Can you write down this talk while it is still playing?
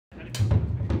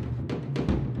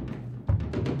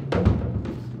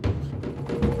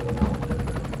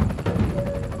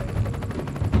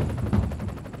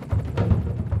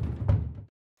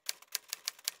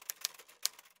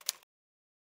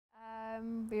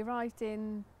we arrived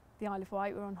in the Isle of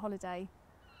Wight. We were on holiday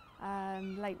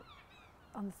late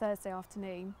on the Thursday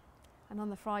afternoon, and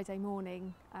on the Friday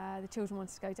morning the children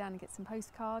wanted to go down and get some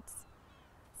postcards.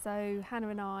 So Hannah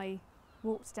and I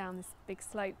walked down this big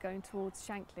slope going towards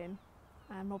Shanklin,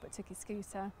 and Robert took his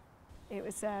scooter. It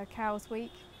was Cows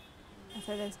Week, and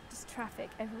so there's just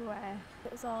traffic everywhere.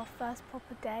 It was our first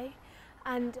proper day,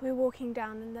 and we were walking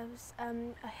down and there was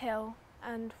a hill,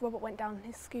 and Robert went down on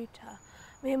his scooter.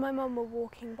 Me and my mum were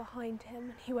walking behind him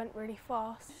and he went really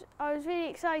fast. I was really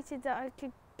excited that I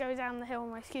could go down the hill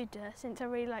on my scooter since I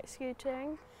really like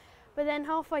scootering. But then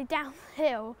halfway down the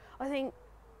hill I think,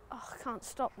 oh, I can't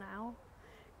stop now,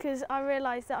 because I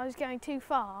realised that I was going too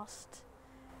fast.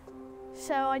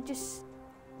 So I just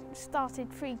started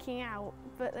freaking out,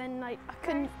 but then I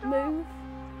couldn't move,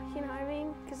 you know what I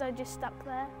mean? Because I just stuck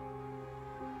there.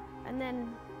 And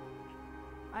then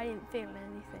I didn't feel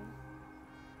anything.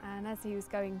 And as he was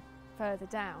going further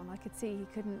down, I could see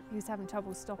he was having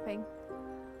trouble stopping,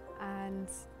 and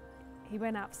he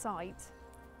went out of sight.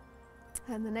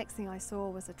 And the next thing I saw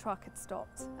was a truck had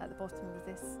stopped at the bottom of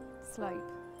this slope.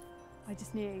 I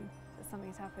just knew that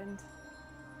something had happened.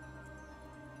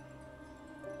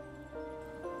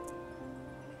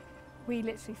 We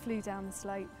literally flew down the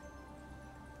slope,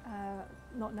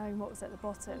 not knowing what was at the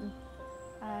bottom,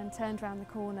 and turned around the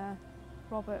corner.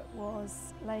 Robert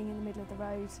was laying in the middle of the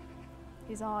road,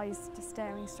 his eyes just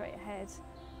staring straight ahead,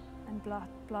 and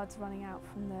blood running out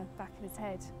from the back of his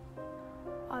head.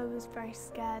 I was very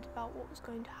scared about what was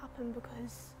going to happen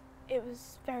because it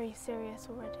was very serious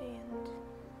already, and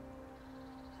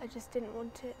I just didn't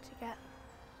want it to get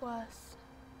worse.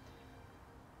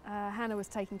 Hannah was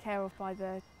taken care of by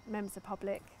the members of the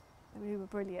public, who were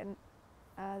brilliant.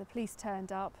 The police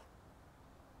turned up,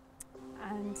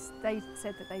 and they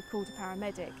said that they called a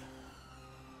paramedic.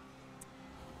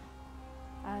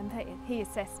 And he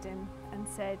assessed him and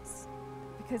said,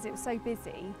 because it was so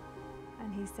busy,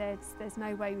 and he said, there's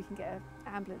no way we can get an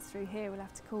ambulance through here, we'll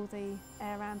have to call the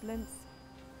air ambulance.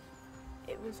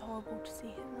 It was horrible to see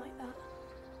him like that.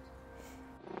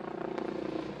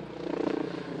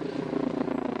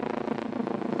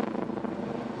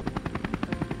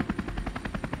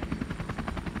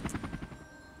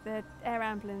 The air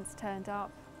ambulance turned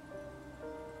up,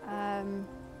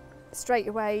 straight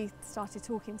away started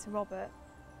talking to Robert.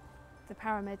 The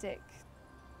paramedic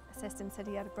assessed him, said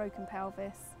he had a broken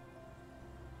pelvis.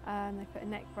 They put a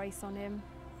neck brace on him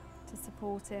to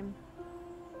support him,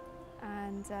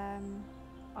 and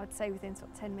I'd say within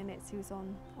sort of 10 minutes he was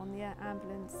on the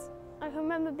ambulance. I can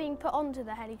remember being put onto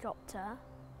the helicopter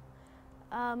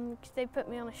because they put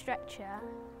me on a stretcher,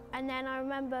 and then I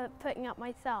remember putting up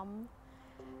my thumb,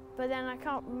 but then I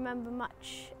can't remember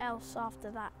much else after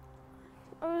that.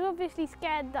 I was obviously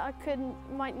scared that I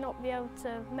might not be able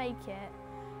to make it,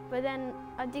 but then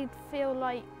I did feel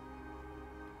like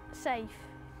safe.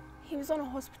 He was on a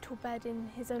hospital bed in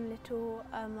his own little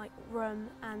room,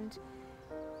 and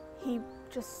he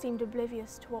just seemed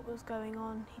oblivious to what was going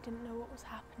on. He didn't know what was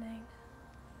happening.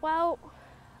 Well,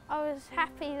 I was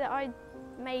happy that I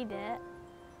made it.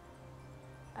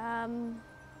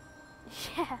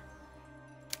 Yeah.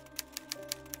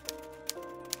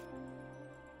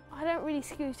 I don't really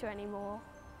scooter anymore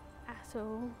at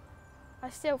all.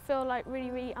 I still feel like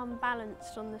really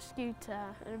unbalanced on the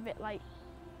scooter and a bit like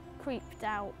creeped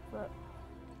out, but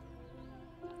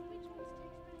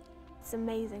it's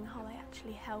amazing how they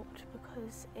actually helped,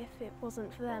 because if it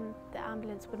wasn't for them, the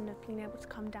ambulance wouldn't have been able to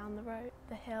come down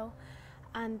the hill,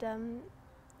 and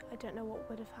I don't know what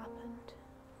would have happened.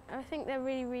 I think they're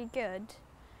really good,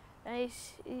 and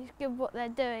it's good what they're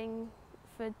doing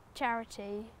for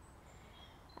charity.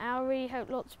 And I really hope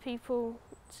lots of people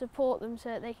support them so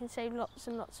that they can save lots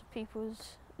and lots of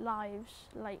people's lives,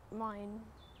 like mine.